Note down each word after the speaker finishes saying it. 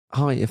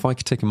Hi, if I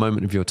could take a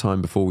moment of your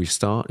time before we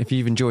start, if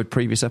you've enjoyed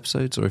previous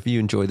episodes or if you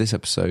enjoy this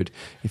episode,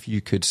 if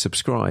you could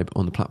subscribe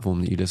on the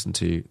platform that you listen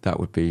to, that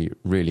would be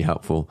really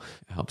helpful.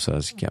 It helps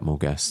us get more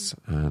guests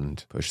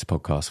and push the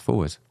podcast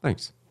forward.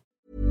 Thanks.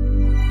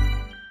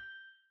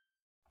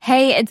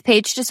 Hey, it's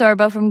Paige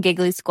DeSorbo from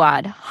Giggly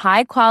Squad.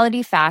 High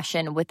quality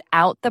fashion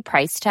without the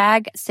price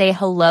tag. Say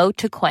hello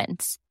to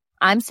Quince.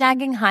 I'm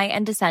snagging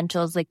high-end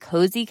essentials like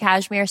cozy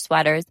cashmere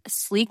sweaters,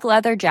 sleek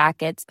leather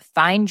jackets,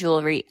 fine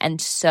jewelry,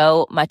 and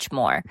so much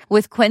more.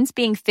 With Quince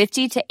being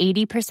 50 to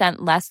 80%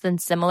 less than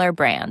similar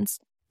brands.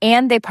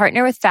 And they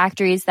partner with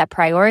factories that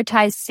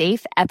prioritize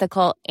safe,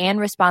 ethical, and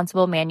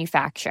responsible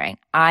manufacturing.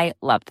 I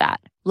love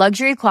that.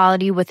 Luxury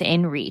quality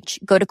within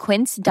reach. Go to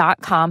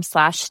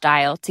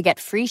quince.com/style to get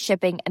free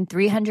shipping and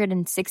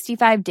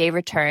 365-day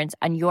returns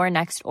on your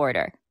next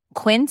order.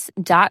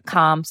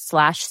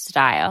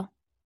 Quince.com/style.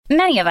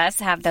 Many of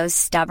us have those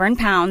stubborn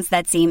pounds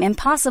that seem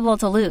impossible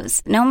to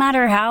lose, no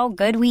matter how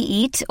good we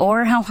eat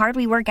or how hard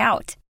we work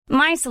out.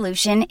 My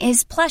solution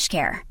is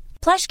PlushCare.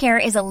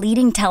 PlushCare is a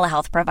leading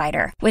telehealth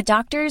provider with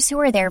doctors who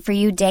are there for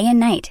you day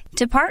and night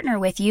to partner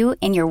with you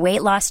in your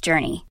weight loss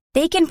journey.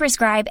 They can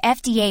prescribe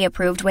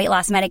FDA-approved weight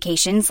loss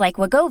medications like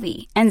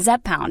Wegovy and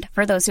Zepbound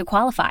for those who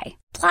qualify.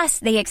 Plus,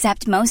 they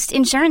accept most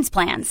insurance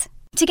plans.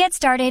 To get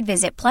started,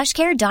 visit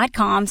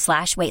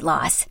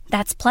plushcare.com/weightloss.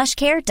 That's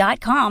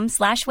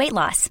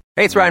plushcare.com/weightloss.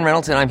 Hey, it's Ryan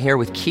Reynolds, and I'm here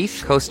with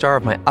Keith, co-star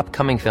of my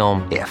upcoming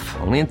film, If,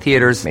 only in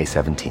theaters May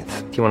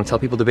 17th. Do you want to tell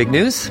people the big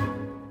news?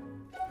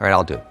 All right,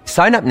 I'll do it.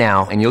 Sign up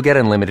now and you'll get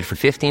unlimited for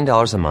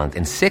 $15 a month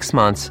and 6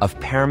 months of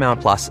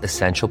Paramount Plus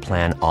Essential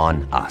Plan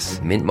on us.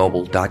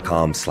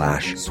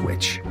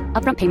 MintMobile.com/switch.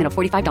 Upfront payment of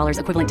 $45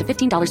 equivalent to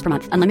 $15 per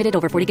month. Unlimited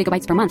over 40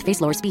 gigabytes per month.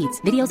 Face lower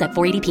speeds. Videos at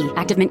 480p.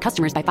 Active Mint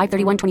customers by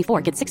 531.24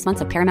 get 6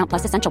 months of Paramount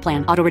Plus Essential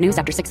Plan. Auto renews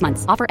after 6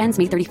 months. Offer ends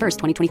May 31st,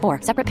 2024.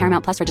 Separate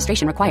Paramount Plus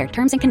registration required.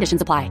 Terms and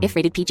conditions apply if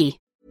rated PG.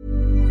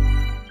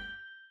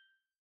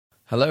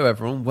 Hello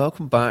everyone,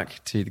 welcome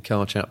back to the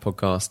Car Chat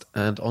podcast,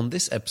 and on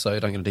this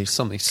episode I'm going to do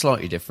something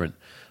slightly different.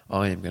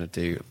 I am going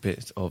to do a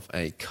bit of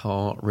a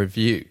car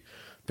review,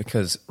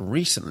 because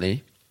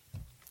recently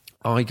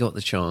I got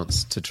the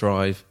chance to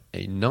drive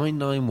a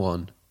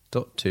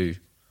 991.2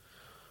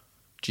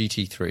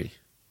 GT3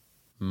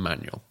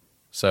 manual.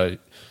 So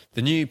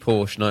the new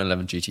Porsche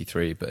 911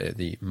 GT3, but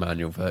the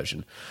manual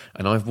version,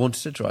 and I've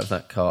wanted to drive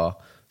that car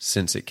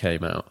since it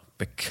came out,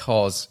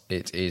 because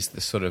it is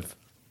the sort of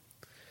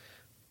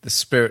the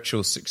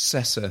spiritual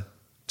successor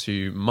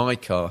to my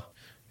car,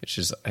 which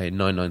is a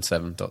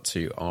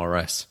 997.2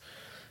 RS,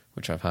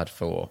 which I've had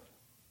for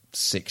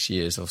 6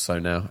 years or so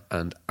now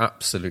and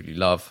absolutely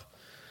love.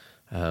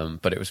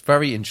 But it was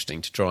very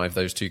interesting to drive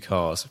those two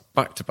cars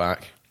back to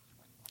back,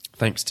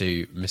 thanks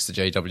to Mr.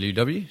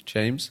 JWW,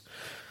 James.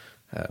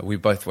 We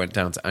both went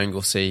down to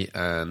Anglesey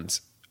and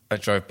I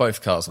drove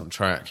both cars on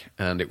track,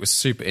 and it was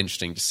super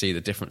interesting to see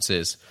the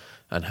differences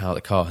and how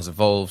the car has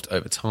evolved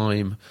over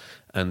time,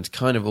 and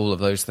kind of all of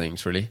those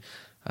things, really.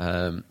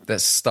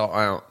 Let's start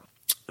out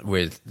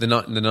with the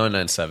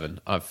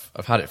 997. I've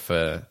had it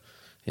for,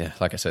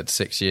 like I said,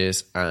 6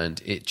 years, and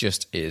it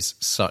just is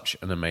such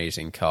an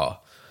amazing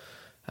car.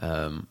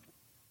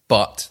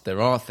 But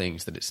there are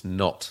things that it's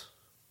not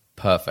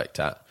perfect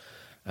at,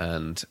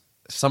 and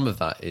some of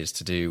that is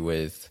to do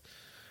with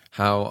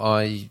how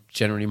I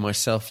generally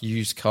myself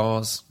use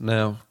cars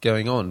now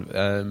going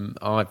on.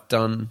 I've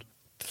done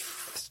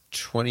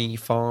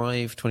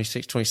 25,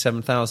 26,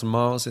 27,000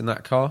 miles in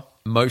that car.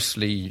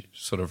 Mostly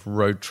sort of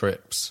road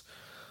trips,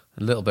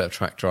 a little bit of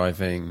track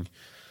driving,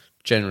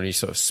 generally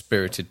sort of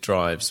spirited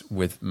drives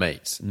with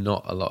mates.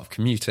 Not a lot of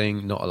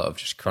commuting, not a lot of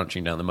just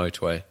crunching down the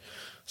motorway.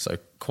 So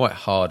quite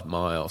hard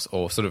miles,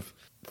 or sort of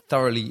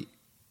thoroughly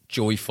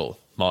joyful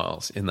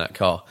miles in that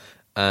car.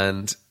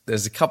 And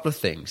there's a couple of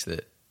things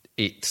that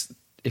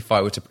if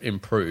I were to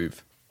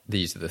improve,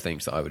 these are the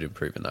things that I would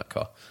improve in that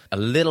car. A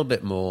little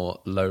bit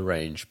more low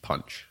range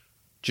punch.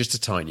 Just a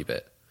tiny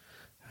bit.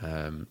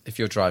 If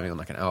you're driving on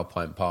like an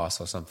Alpine Pass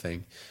or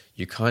something,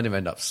 you kind of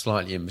end up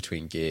slightly in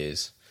between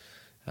gears.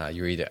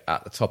 You're either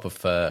at the top of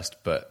first,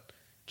 but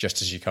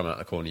just as you come out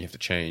the corner, you have to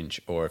change.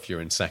 Or if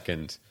you're in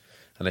second,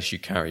 unless you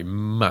carry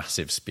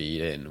massive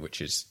speed in,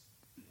 which is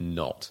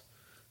not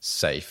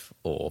safe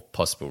or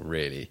possible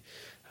really,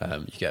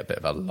 you get a bit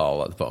of a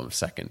lull at the bottom of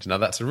second. Now,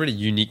 that's a really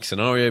unique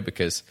scenario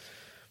because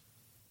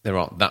there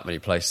aren't that many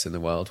places in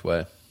the world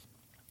where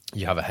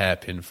you have a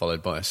hairpin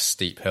followed by a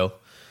steep hill.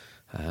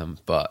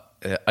 But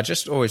I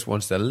just always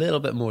wanted a little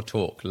bit more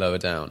torque lower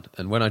down.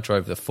 And when I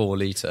drove the 4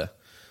 litre,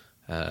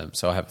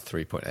 so I have a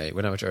 3.8.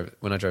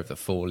 When I drove the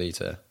 4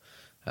 litre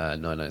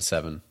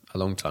 997 a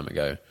long time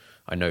ago,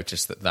 I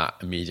noticed that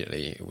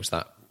immediately, it was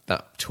that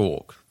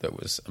torque that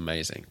was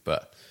amazing.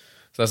 But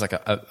so that's like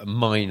a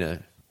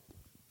minor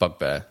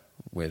bugbear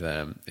with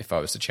if I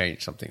was to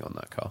change something on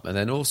that car. And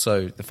then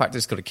also the fact that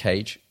it's got a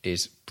cage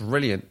is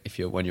brilliant.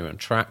 When you're on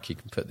track, you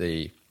can put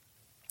the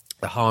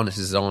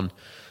harnesses on,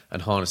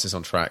 and harnesses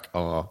on track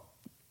are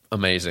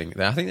amazing.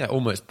 I think they're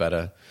almost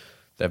better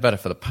they're better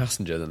for the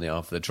passenger than they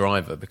are for the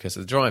driver, because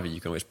the driver,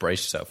 you can always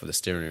brace yourself with the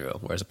steering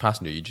wheel, whereas a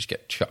passenger, you just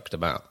get chucked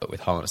about. But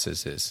with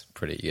harnesses, it's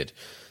pretty good.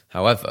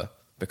 However,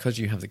 because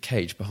you have the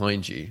cage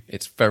behind you,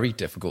 it's very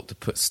difficult to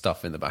put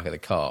stuff in the back of the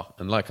car.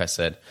 And like I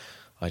said,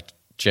 I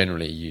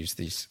generally use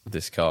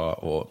this car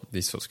or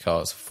these sorts of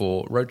cars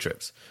for road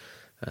trips.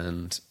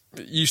 And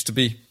it used to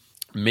be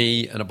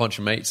me and a bunch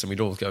of mates, and we'd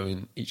all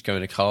each go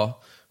in a car,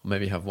 or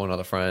maybe have one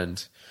other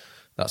friend,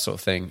 that sort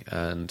of thing,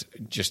 and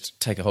just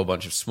take a whole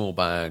bunch of small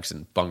bags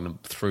and bung them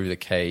through the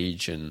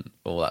cage and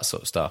all that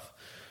sort of stuff,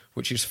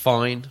 which is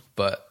fine.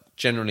 But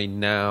generally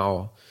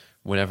now,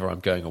 whenever I'm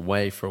going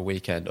away for a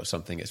weekend or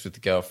something, it's with the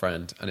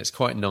girlfriend, and it's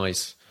quite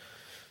nice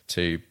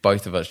to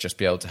both of us just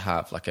be able to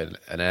have like an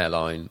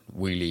airline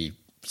wheelie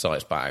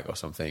size bag or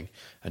something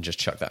and just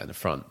chuck that in the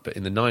front. But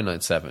in the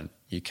 997,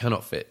 you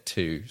cannot fit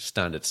 2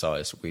 standard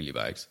size wheelie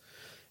bags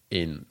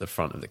in the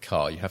front of the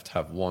car. You have to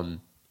have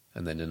one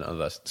and then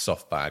another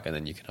soft bag, and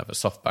then you can have a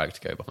soft bag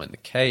to go behind the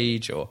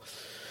cage or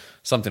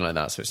something like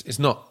that. So it's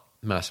not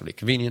massively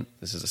convenient.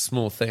 This is a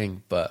small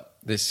thing, but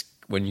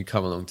when you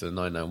come along to the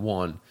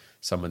 991,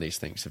 some of these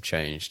things have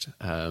changed.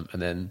 And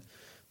then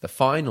the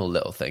final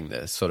little thing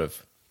that's sort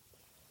of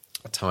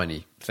a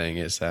tiny thing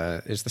is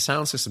the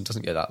sound system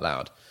doesn't get that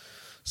loud.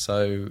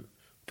 So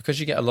because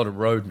you get a lot of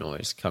road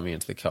noise coming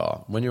into the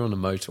car, when you're on the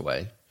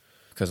motorway,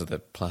 because of the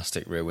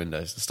plastic rear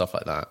windows and stuff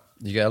like that,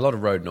 you get a lot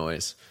of road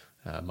noise.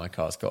 My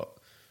car's got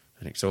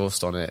an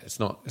exhaust on it. It's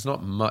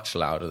not much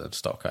louder than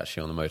stock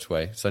actually on the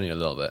motorway. It's only a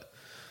little bit.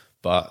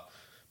 But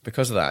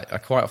because of that, I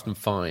quite often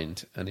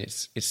find, and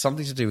it's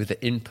something to do with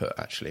the input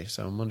actually,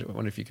 so I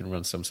wonder if you can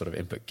run some sort of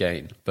input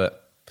gain.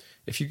 But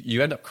if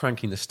you end up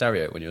cranking the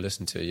stereo when you're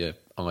listening to your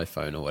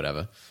iPhone or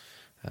whatever,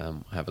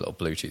 I have a little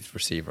Bluetooth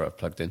receiver I've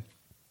plugged in,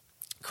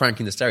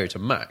 cranking the stereo to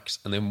max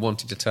and then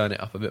wanting to turn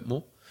it up a bit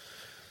more.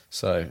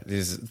 So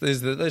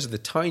those are the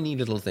tiny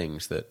little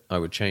things that I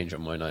would change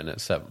on my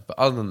 997. But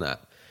other than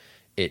that,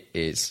 it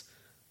is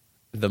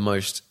the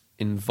most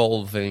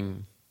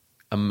involving,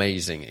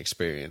 amazing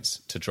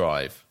experience to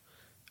drive.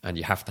 And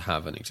you have to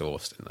have an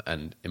exhaust.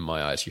 And in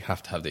my eyes, you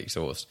have to have the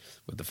exhaust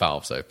with the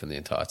valves open the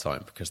entire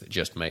time, because it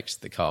just makes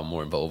the car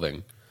more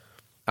involving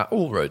at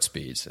all road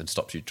speeds and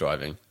stops you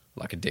driving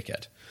like a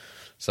dickhead.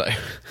 So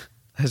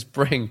let's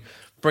bring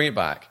it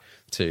back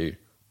to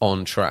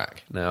on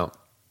track. Now,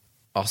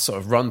 I'll sort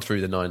of run through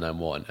the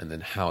 991 and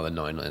then how the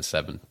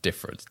 997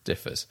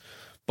 differs.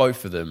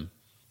 Both of them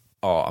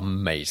are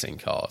amazing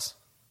cars.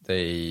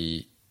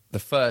 The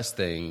first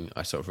thing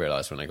I sort of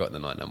realised when I got the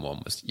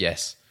 991 was,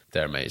 yes,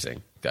 they're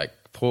amazing. Like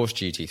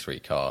Porsche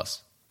GT3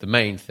 cars, the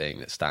main thing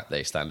that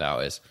they stand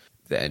out is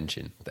the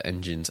engine. The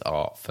engines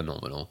are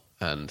phenomenal,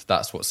 and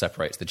that's what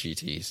separates the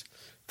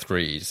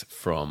GT3s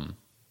from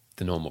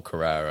the normal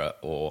Carrera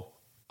or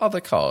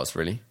other cars,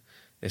 really.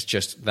 It's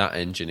just that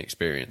engine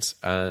experience.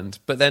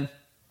 But then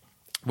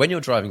when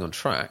you're driving on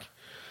track,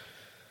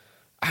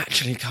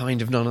 actually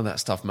kind of none of that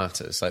stuff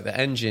matters. Like the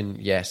engine,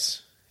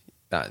 yes,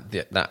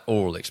 that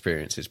oral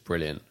experience is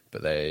brilliant,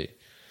 but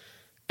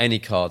any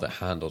car that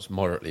handles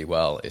moderately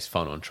well is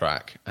fun on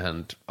track.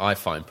 And I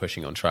find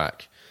pushing on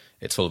track,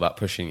 it's all about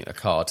pushing a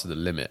car to the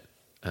limit.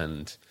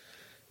 And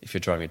if you're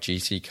driving a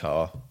GT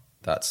car,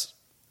 that's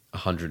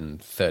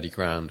 130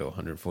 grand or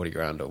 140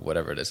 grand or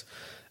whatever it is.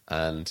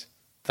 And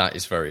that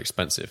is very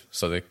expensive.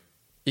 So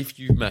if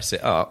you mess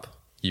it up,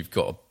 you've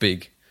got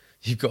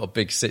a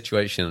big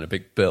situation and a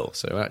big bill.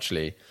 So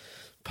actually,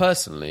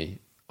 personally,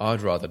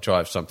 I'd rather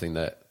drive something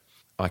that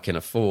I can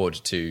afford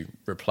to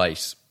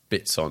replace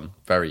bits on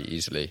very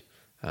easily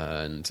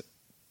and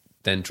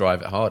then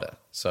drive it harder.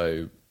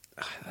 So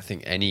I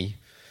think anything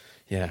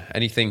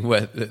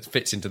that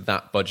fits into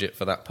that budget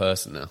for that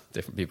person now.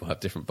 Different people have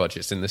different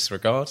budgets in this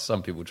regard.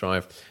 Some people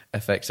drive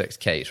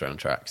FXXKs around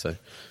track, so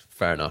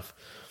fair enough.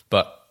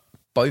 But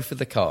both of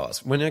the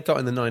cars, when I got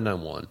in the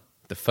 991,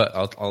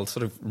 I'll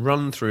sort of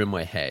run through in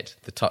my head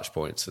the touch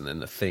points and then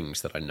the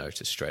things that I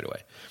noticed straight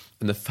away.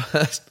 And the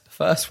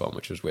first one,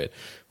 which was weird,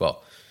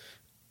 well,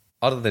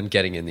 other than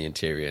getting in the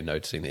interior,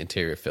 noticing the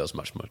interior feels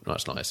much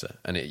nicer,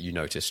 and you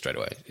notice straight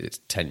away it's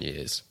 10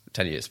 years.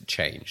 10 years have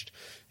changed.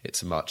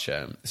 It's a much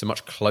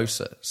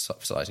closer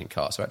sizing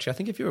car. So actually, I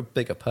think if you're a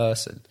bigger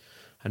person,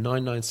 a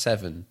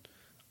 997,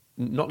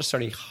 not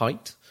necessarily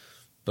height,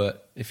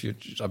 but if you're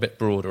a bit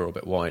broader or a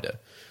bit wider,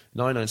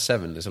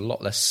 997, there's a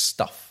lot less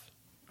stuff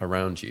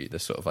around you, the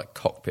sort of like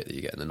cockpit that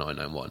you get in the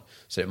 991.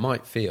 So it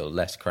might feel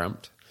less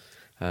cramped.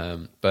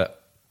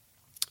 But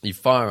you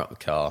fire up the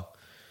car,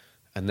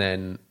 and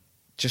then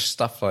just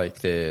stuff like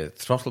the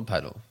throttle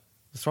pedal.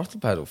 The throttle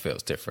pedal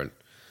feels different.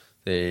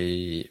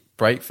 The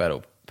brake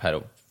pedal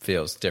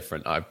feels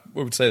different. I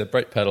would say the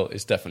brake pedal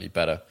is definitely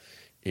better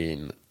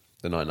in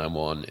the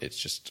 991. It's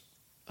just,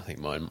 I think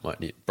mine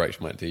brakes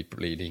might be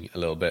bleeding a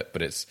little bit,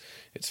 but it's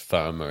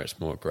firmer, it's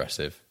more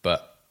aggressive.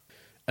 But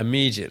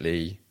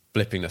immediately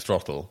blipping the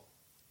throttle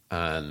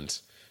and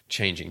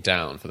changing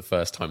down for the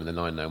first time in the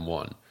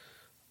 991,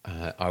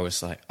 I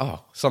was like,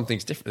 oh,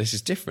 something's different. This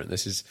is different.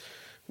 This is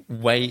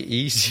way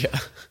easier,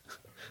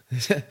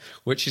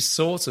 which is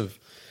sort of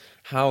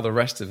how the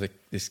rest of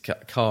this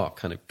car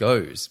kind of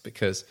goes,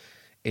 because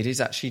it is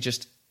actually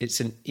it's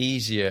an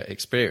easier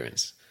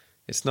experience.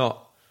 It's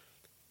not,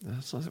 I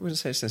wouldn't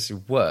say it's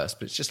necessarily worse,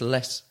 but it's just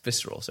less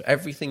visceral. So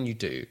everything you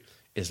do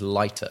is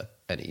lighter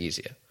and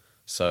easier.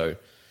 So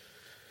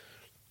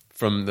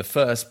from the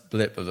first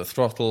blip of the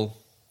throttle,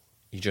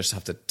 you just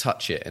have to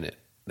touch it and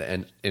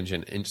the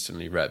engine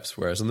instantly revs.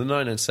 Whereas on the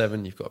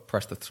 997, you've got to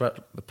press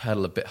the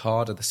pedal a bit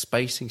harder. The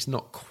spacing's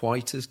not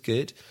quite as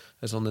good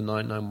as on the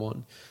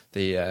 991.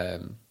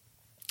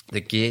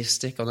 The gear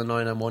stick on the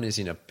 991 is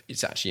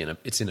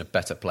in a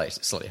better place.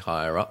 It's slightly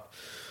higher up,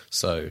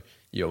 so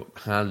your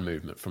hand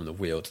movement from the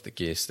wheel to the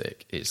gear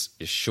stick is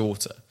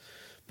shorter.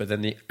 But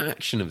then the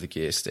action of the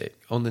gear stick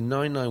on the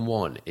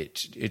 991, it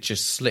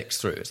just slicks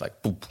through. It's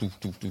like boop, boop,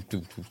 boop, boop,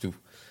 boop, boop, boop.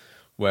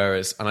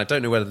 Whereas, and I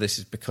don't know whether this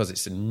is because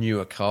it's a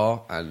newer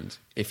car, and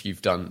if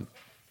you've done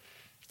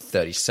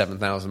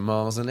 37,000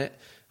 miles in it,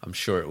 I'm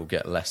sure it will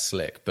get less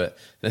slick. But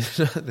the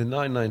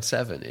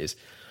 997 is,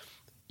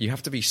 you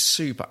have to be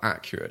super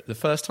accurate. The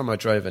first time I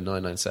drove a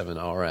 997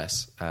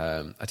 RS,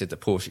 I did the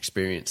Porsche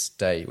Experience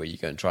Day where you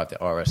go and drive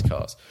the RS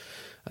cars.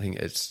 I think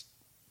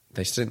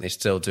they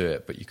still do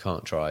it, but you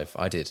can't drive.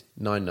 I did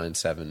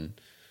 997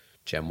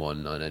 Gen 1,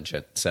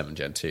 997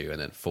 Gen 2,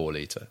 and then 4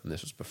 litre. And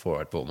this was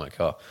before I'd bought my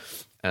car.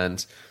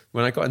 And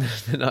when I got in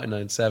the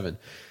 997,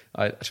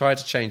 I tried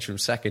to change from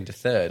second to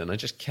third, and I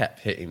just kept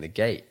hitting the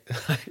gate.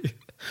 I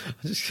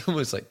just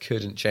almost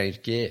couldn't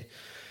change gear.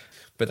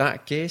 But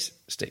that gear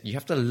stick, you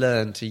have to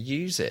learn to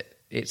use it.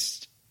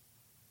 It's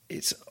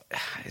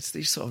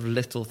these sort of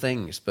little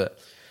things, but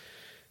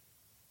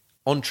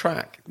on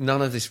track,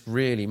 none of this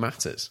really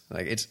matters.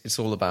 It's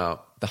all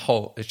about the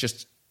whole. It's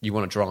just you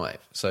want to drive.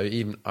 So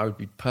even I would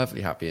be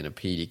perfectly happy in a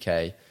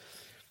PDK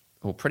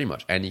or pretty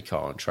much any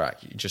car on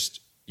track. You just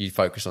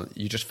focus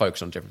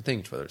on different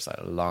things, whether it's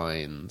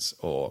lines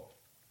or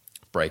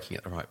braking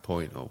at the right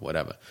point or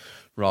whatever,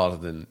 rather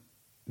than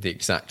the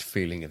exact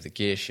feeling of the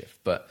gear shift.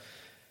 But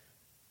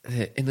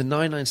in the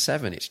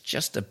 997, it's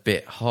just a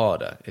bit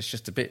harder. It's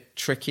just a bit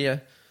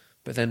trickier.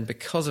 But then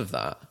because of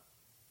that,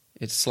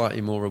 it's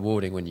slightly more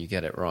rewarding when you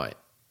get it right.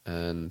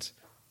 And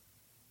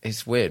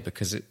it's weird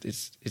because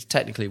it's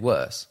technically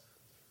worse.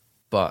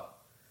 But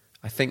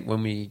I think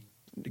when we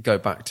go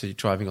back to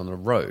driving on the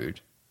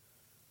road,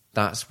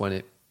 that's when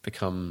it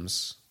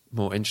becomes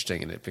more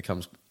interesting, and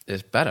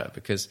it's better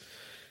because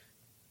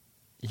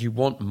you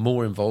want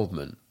more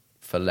involvement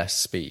for less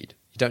speed.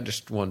 You don't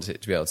just want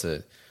it to be able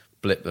to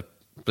blip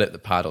the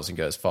paddles and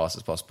go as fast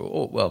as possible.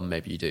 Or, well,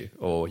 maybe you do.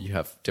 Or you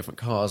have different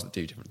cars that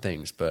do different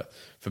things. But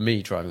for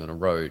me, driving on a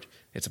road,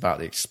 it's about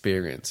the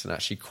experience. And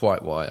actually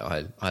quite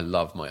why I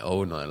love my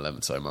old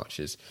 911 so much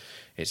is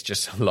it's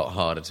just a lot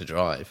harder to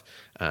drive.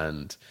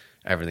 And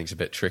everything's a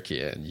bit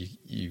trickier. And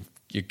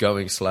you're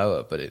going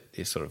slower, but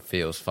it sort of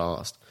feels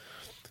fast.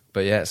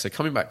 But yeah, so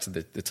coming back to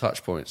the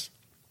touch points,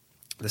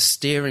 the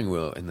steering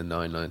wheel in the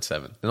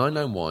 997. The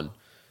 991,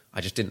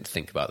 I just didn't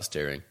think about the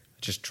steering.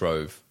 I just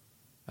drove.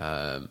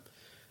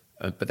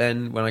 But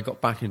then when I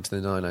got back into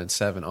the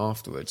 997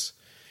 afterwards,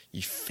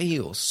 you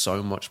feel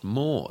so much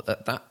more.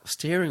 That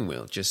steering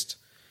wheel just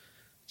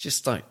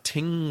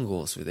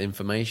tingles with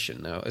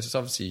information. Now, it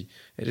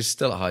is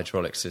still a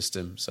hydraulic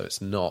system, so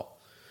it's not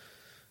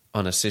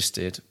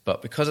unassisted,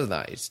 but because of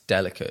that, it's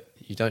delicate.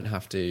 You don't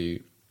have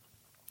to.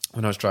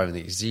 When I was driving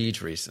the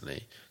Exige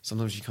recently,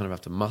 sometimes you kind of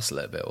have to muscle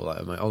it a bit. Or like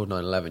in my old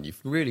 911, you've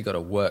really got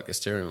to work the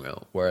steering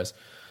wheel. Whereas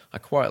I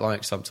quite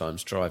like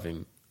sometimes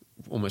driving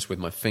almost with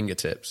my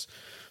fingertips,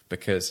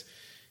 because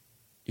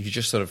you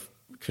just sort of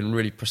can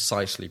really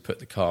precisely put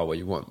the car where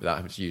you want without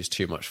having to use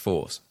too much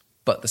force.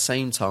 But at the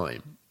same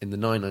time, in the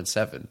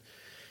 997,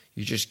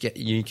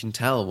 you can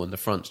tell when the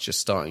front's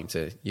just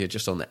you're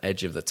just on the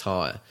edge of the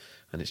tyre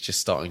and it's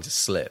just starting to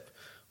slip,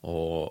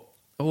 or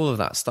all of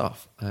that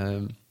stuff.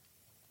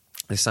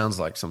 This sounds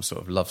like some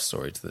sort of love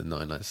story to the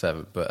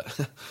 997,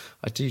 but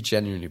I do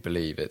genuinely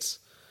believe it's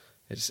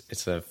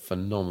a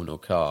phenomenal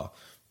car.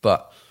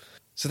 But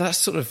so that's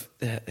sort of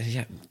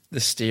the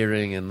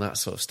steering and that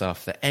sort of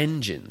stuff. The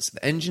engines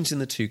in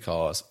the two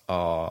cars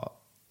are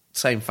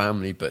same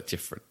family but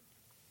different,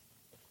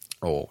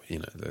 or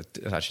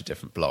they're actually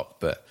different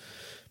block. But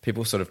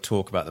people sort of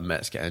talk about the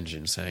Mezger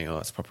engine, saying, "Oh,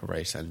 it's a proper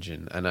race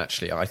engine." And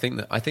actually, I think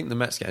the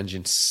Mezger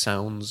engine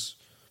sounds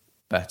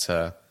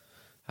better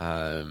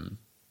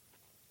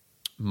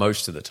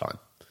most of the time.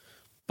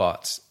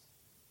 But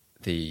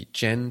the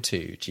Gen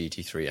 2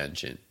 GT3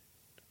 engine,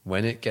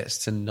 when it gets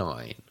to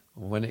 9,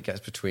 when it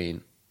gets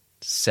between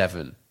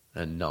 7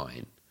 and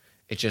 9,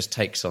 it just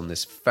takes on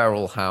this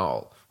feral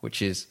howl,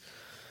 it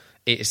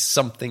is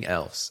something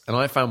else. And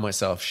I found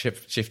myself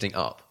shifting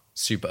up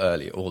super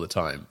early all the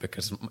time,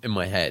 because in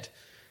my head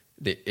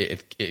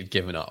it had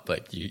given up.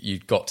 Like you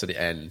got to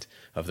the end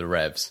of the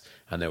revs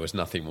and there was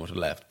nothing more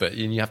left. But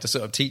you have to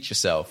sort of teach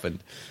yourself.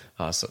 And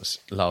I was sort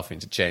of laughing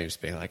to James,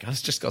 being like,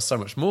 "I've just got so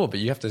much more," but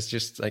you have to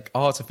just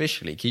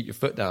artificially keep your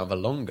foot down for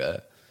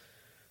longer,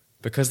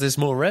 because there's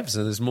more revs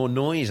and there's more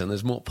noise and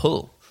there's more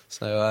pull.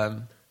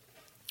 So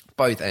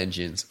both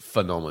engines,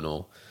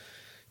 phenomenal.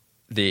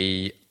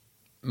 The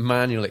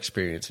manual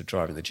experience of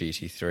driving the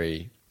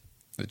GT3,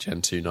 the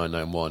Gen 2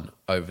 991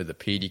 over the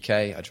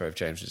PDK, I drove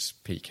James's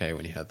PDK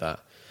when he had that,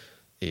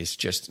 is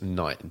just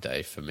night and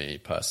day for me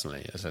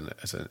personally as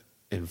an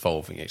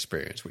involving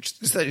experience, which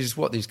is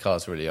what these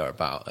cars really are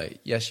about. Like,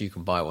 yes, you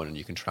can buy one and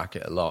you can track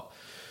it a lot,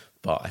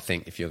 but I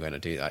think if you're going to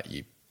do that,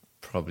 you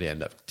probably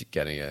end up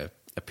getting a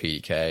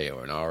PDK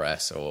or an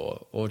RS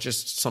or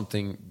just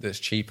something that's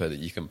cheaper that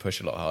you can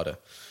push a lot harder.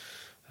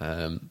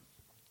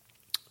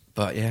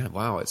 But yeah,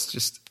 wow, it's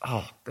just,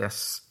 they're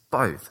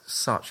both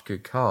such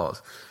good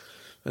cars.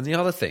 And the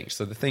other things,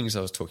 so the things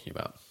I was talking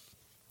about,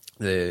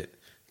 the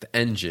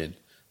engine,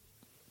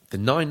 the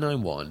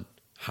 991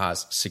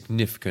 has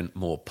significant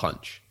more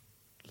punch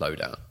low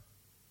down,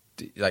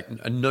 like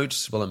a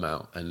noticeable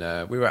amount.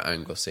 And we were at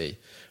Anglesey,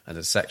 and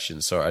the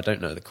section, sorry, I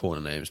don't know the corner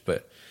names,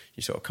 but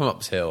you sort of come up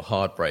this hill,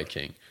 hard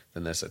braking,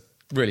 then there's a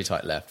really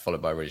tight left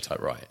followed by a really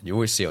tight right. And you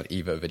always see on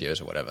Evo videos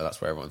or whatever,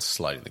 that's where everyone's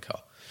sliding the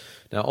car.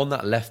 Now on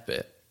that left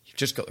bit, you've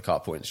just got the car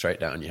pointing straight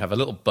down. You have a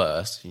little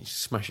burst, you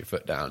smash your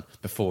foot down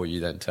before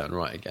you then turn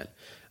right again.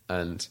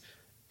 And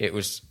it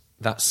was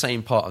that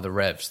same part of the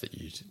revs that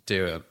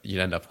you'd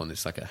end up on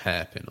this like a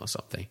hairpin or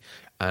something.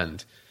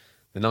 And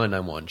the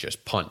 991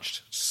 just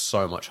punched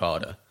so much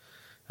harder.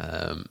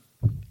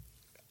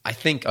 I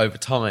think over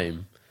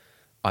time,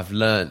 I've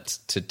learnt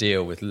to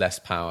deal with less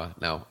power.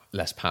 Now,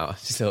 less power.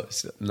 Still,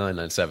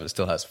 997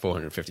 still has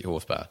 450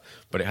 horsepower,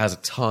 but it has a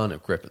ton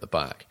of grip at the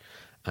back.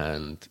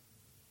 And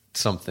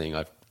something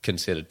I've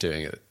considered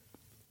doing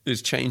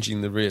is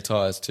changing the rear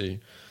tyres to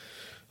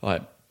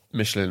like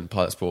Michelin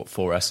Pilot Sport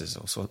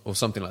 4Ss or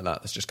something like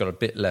that. That's just got a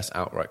bit less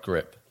outright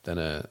grip than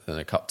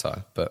a cup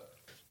tyre. But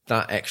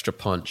that extra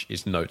punch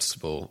is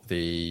noticeable.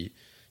 The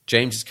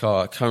James's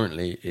car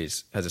currently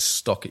has a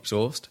stock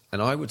exhaust,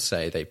 and I would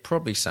say they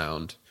probably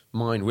sound,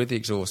 mine with the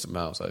exhaust and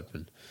valves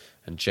open,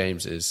 and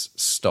James's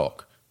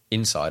stock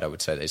inside, I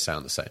would say they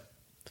sound the same.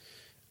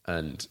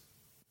 And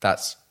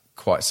that's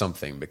quite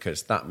something,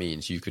 because that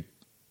means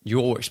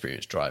your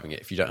experience driving it,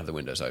 if you don't have the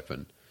windows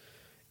open,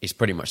 is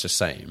pretty much the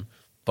same,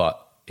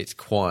 but it's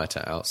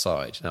quieter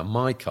outside. Now,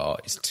 my car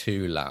is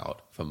too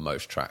loud for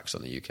most tracks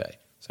on the UK.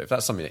 So if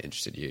that's something that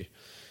interested you,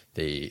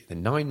 the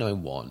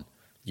 991,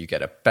 you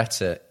get a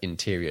better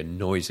interior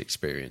noise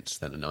experience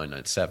than a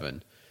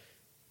 997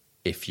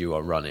 if you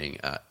are running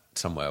at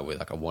somewhere with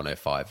like a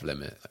 105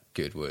 limit, like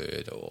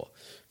Goodwood or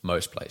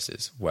most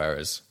places.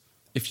 Whereas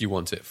if you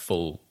want it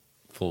full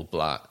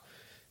black,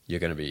 you're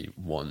going to be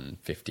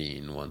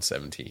 115,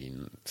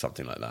 117,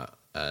 something like that.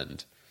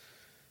 And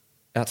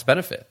that's a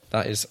benefit.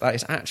 That is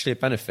actually a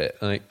benefit.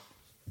 Like,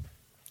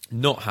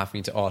 not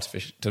having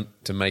to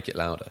to make it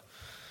louder.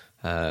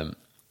 They're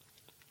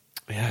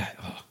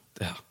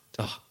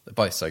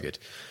both so good.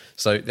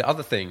 So the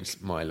other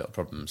things, my little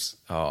problems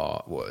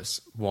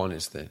one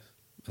is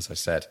as I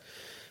said,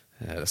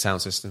 the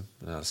sound system.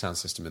 The sound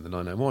system in the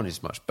 991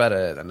 is much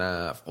better. The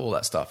nav, all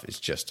that stuff is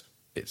just,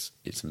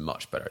 it's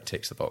much better. It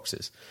ticks the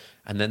boxes.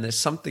 And then there's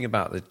something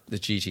about the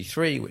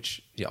GT3,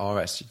 which the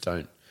RS you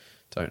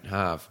don't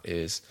have,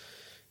 is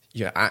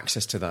your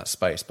access to that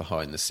space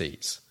behind the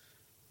seats.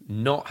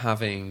 Not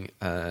having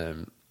a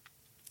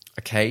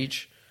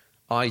cage,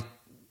 I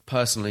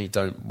personally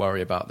don't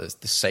worry about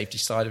the safety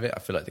side of it. I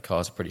feel like the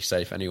cars are pretty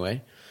safe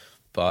anyway,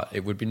 but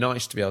it would be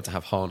nice to be able to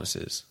have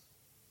harnesses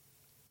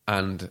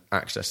and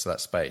access to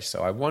that space.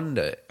 So I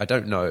wonder, I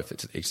don't know if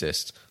it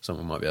exists,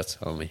 someone might be able to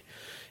tell me,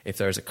 if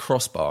there is a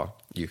crossbar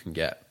you can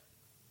get,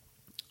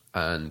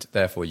 and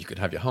therefore you could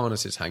have your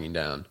harnesses hanging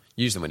down,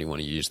 use them when you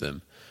want to use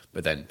them,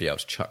 but then be able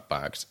to chuck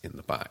bags in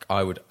the back.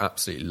 I would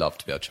absolutely love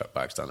to be able to chuck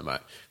bags down the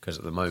back, because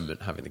at the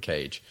moment having the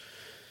cage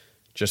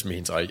just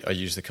means I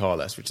use the car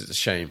less, which is a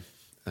shame.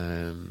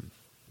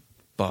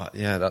 But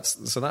yeah,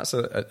 that's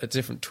a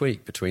different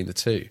tweak between the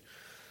two.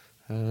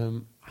 I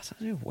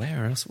don't know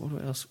where else.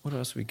 What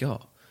else we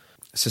got?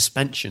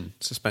 Suspension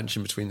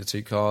between the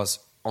two cars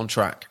on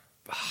track.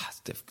 It's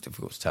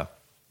difficult to tell.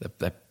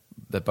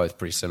 They're both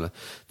pretty similar.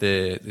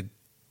 The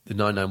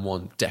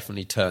 991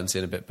 definitely turns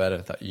in a bit better.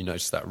 That you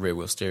notice that rear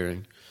wheel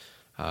steering.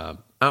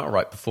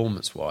 Outright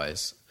performance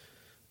wise,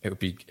 it would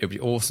be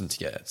awesome to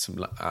get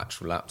some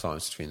actual lap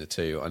times between the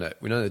two.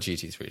 We know the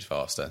GT3 is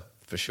faster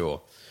for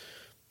sure,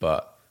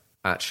 but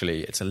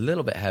actually it's a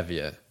little bit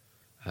heavier.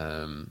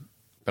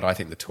 But I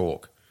think the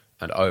torque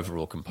and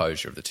overall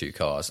composure of the two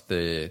cars,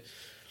 the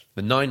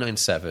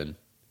 997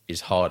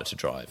 is harder to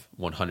drive,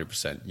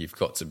 100%. You've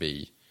got to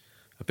be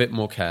a bit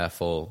more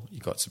careful.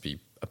 You've got to be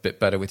a bit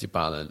better with your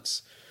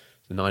balance.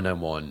 The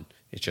 991,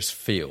 it just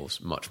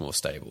feels much more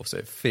stable. So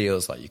it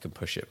feels like you can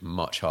push it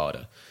much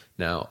harder.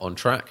 Now, on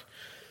track,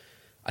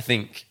 I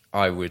think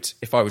I would,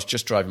 if I was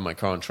just driving my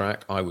car on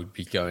track, I would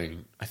be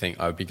going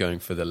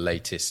for the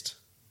latest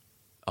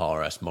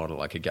RS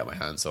model I could get my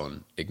hands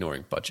on,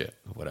 ignoring budget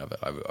or whatever.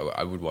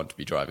 I would want to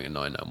be driving a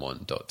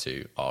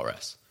 991.2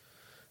 RS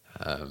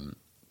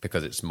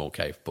because it's more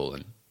capable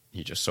and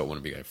you just sort of want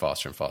to be going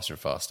faster and faster and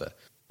faster.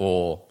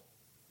 Or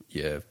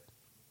your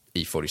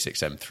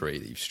E46 M3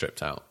 that you've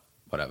stripped out,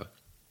 whatever.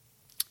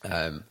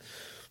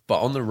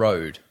 But on the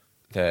road,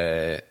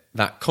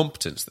 that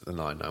competence that the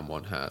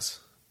 991 has,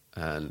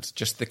 and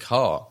just the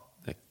car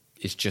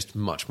is just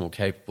much more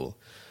capable.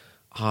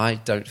 I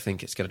don't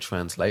think it's going to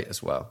translate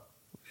as well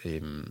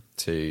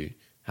to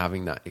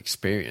having that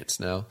experience.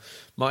 Now,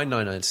 my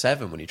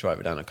 997, when you drive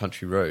it down a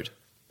country road,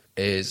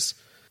 is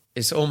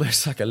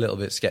almost like a little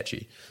bit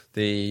sketchy.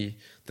 The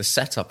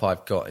setup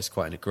I've got is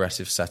quite an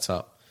aggressive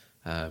setup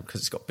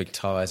because it's got big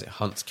tyres, it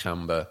hunts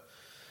camber,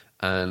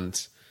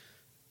 and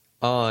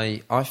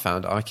I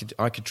found I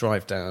could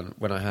drive down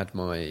when I had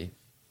my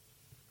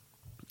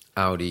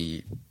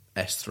Audi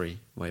S3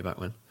 way back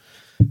when.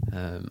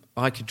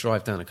 I could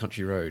drive down a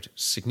country road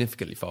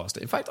significantly faster.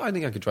 In fact, I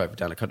think I could drive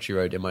down a country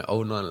road in my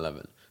old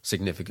 911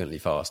 significantly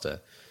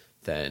faster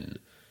than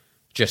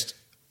just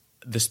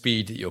the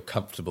speed that you're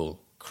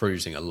comfortable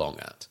cruising along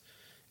at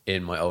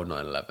in my old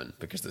 911,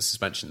 because the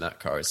suspension in that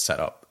car is set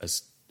up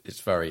as it's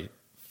very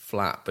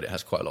flat, but it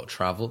has quite a lot of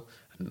travel,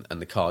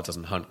 and the car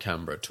doesn't hunt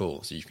camber at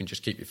all, so you can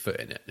just keep your foot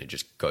in it and it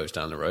just goes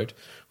down the road.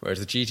 Whereas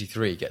the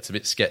GT3 gets a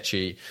bit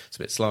sketchy, it's a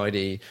bit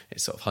slidey,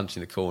 it's sort of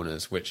hunting the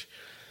corners, which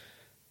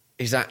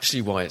is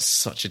actually why it's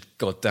such a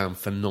goddamn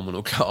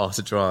phenomenal car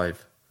to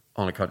drive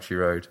on a country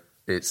road.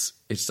 It's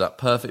that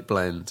perfect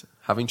blend.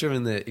 Having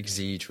driven the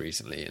Exige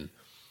recently, and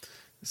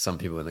some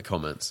people in the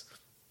comments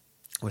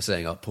were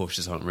saying, "Oh,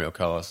 Porsches aren't real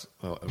cars,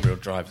 or real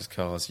drivers'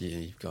 cars. Yeah,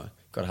 you've got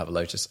to have a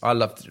Lotus." I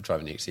loved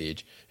driving the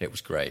Exige; it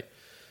was great.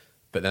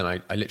 But then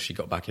I literally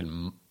got back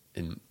in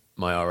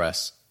my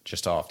RS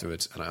just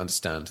afterwards, and I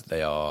understand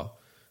they are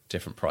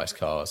different price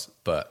cars.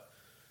 But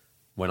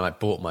when I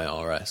bought my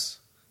RS,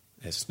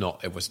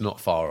 it was not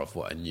far off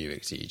what a new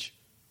Exige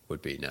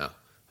would be now.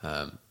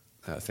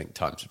 I think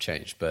times have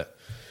changed, but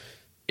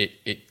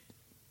the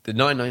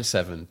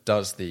 997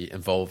 does the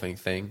evolving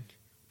thing,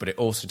 but it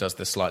also does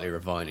the slightly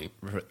refined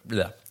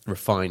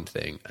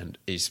thing, and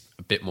is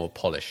a bit more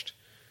polished,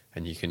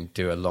 and you can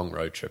do a long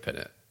road trip in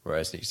it.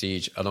 Whereas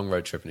a long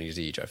road trip in an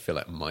Exige, I feel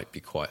like might be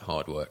quite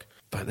hard work.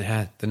 But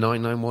yeah, the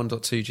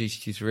 991.2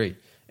 GT3,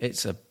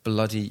 it's a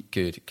bloody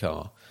good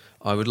car.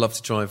 I would love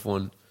to drive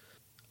one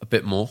a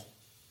bit more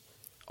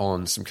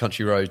on some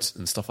country roads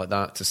and stuff like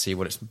that to see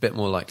what it's a bit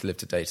more like to live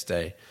to day.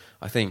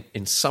 I think,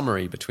 in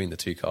summary, between the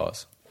two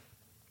cars,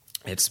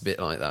 it's a bit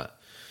like that.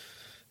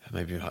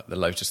 Maybe like the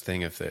Lotus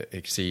thing of the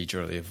Exige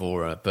or the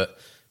Evora, but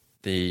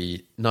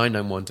the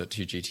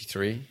 991.2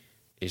 GT3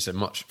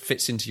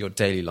 fits into your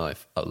daily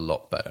life a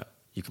lot better.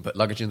 You can put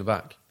luggage in the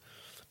back.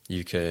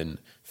 You can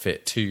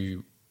fit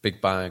 2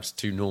 big bags,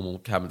 2 normal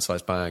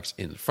cabin-sized bags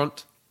in the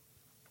front.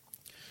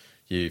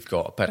 You've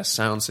got a better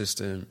sound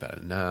system,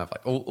 better nav,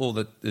 like all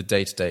the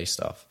day-to-day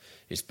stuff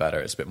is better.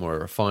 It's a bit more a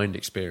refined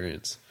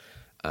experience,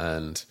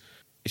 and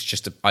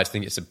it's I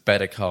think it's a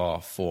better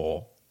car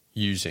for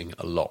using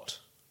a lot.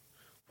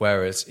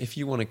 Whereas if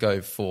you want to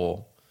go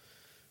for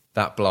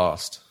that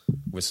blast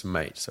with some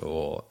mates,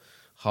 or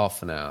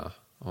half an hour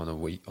on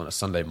a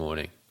Sunday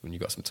morning when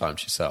you've got some time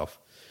to yourself,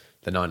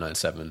 the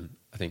 997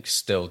 I think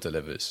still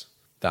delivers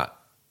that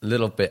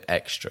little bit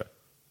extra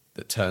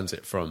that turns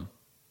it from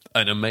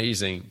an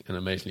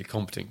amazingly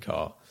competent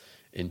car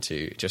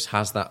into just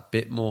has that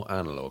bit more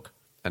analog,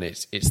 and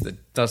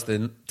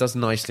does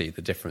nicely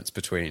the difference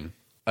between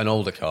an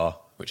older car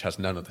which has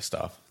none of the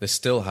stuff. This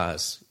still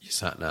has your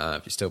sat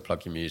nav, you still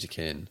plug your music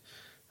in,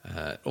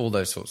 all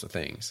those sorts of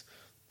things,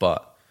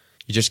 but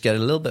you just get a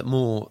little bit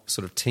more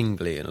sort of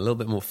tingly and a little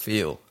bit more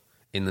feel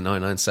in the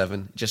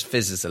 997. It just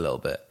fizzes a little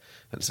bit,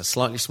 and it's a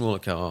slightly smaller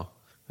car,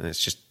 and it's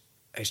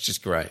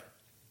just great.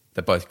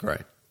 They're both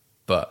great,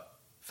 but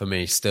for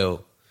me,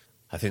 still,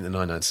 I think the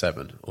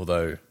 997,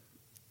 although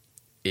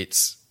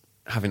it's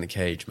having the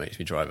cage makes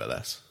me drive it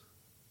less,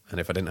 and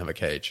if I didn't have a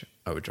cage,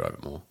 I would drive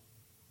it more.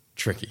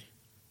 Tricky.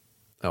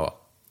 Oh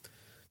well.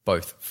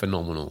 Both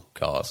phenomenal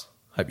cars.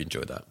 Hope you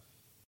enjoyed that.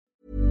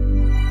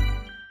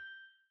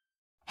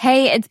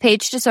 Hey, it's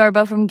Paige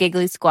DeSorbo from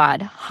Giggly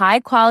Squad. High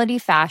quality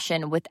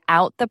fashion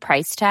without the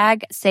price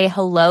tag. Say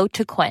hello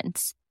to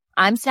Quince.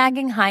 I'm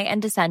snagging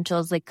high-end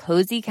essentials like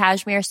cozy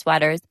cashmere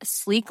sweaters,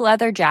 sleek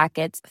leather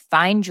jackets,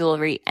 fine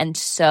jewelry, and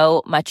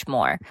so much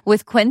more.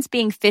 With Quince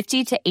being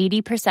 50 to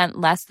 80%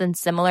 less than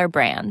similar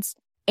brands.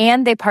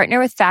 And they partner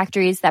with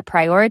factories that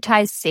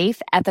prioritize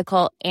safe,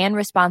 ethical, and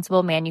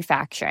responsible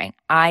manufacturing.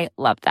 I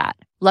love that.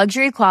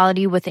 Luxury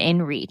quality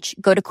within reach.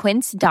 Go to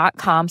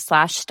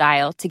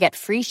quince.com/style to get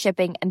free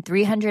shipping and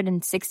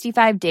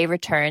 365-day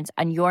returns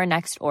on your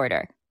next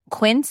order.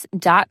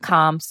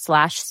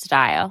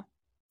 Quince.com/style.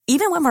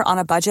 Even when we're on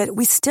a budget,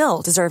 we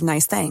still deserve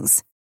nice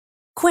things.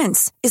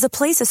 Quince is a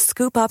place to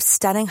scoop up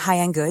stunning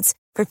high-end goods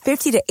for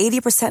 50 to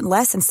 80%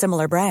 less than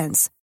similar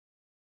brands.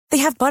 They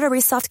have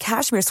buttery soft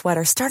cashmere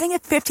sweaters starting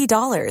at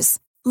 $50,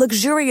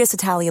 luxurious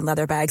Italian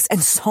leather bags,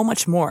 and so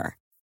much more.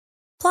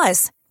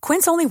 Plus,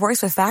 Quince only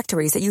works with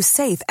factories that use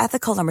safe,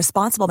 ethical, and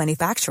responsible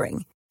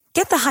manufacturing.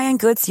 Get the high-end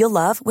goods you'll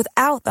love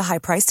without the high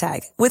price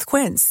tag with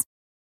Quince.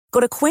 Go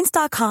to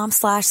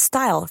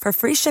quince.com/style for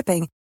free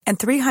shipping and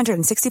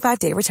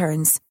 365-day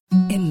returns.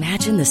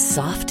 Imagine the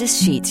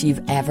softest sheets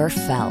you've ever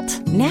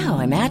felt. Now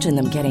imagine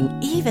them getting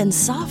even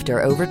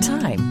softer over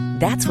time.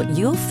 That's what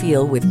you'll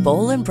feel with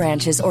Boll &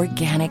 Branch's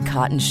organic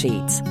cotton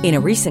sheets. In a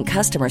recent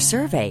customer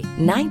survey,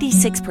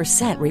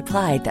 96%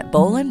 replied that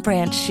Boll &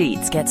 Branch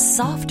sheets get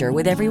softer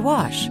with every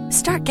wash.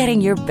 Start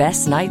getting your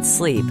best night's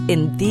sleep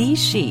in these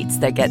sheets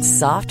that get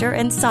softer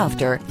and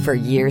softer for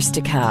years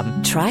to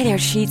come. Try their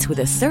sheets with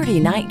a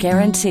 30-night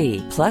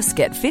guarantee. Plus,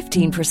 get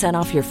 15%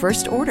 off your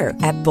first order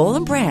at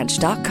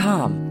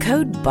bollandbranch.com.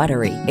 Code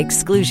BUTTERY.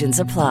 Exclusions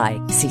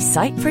apply. See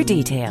site for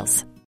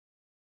details.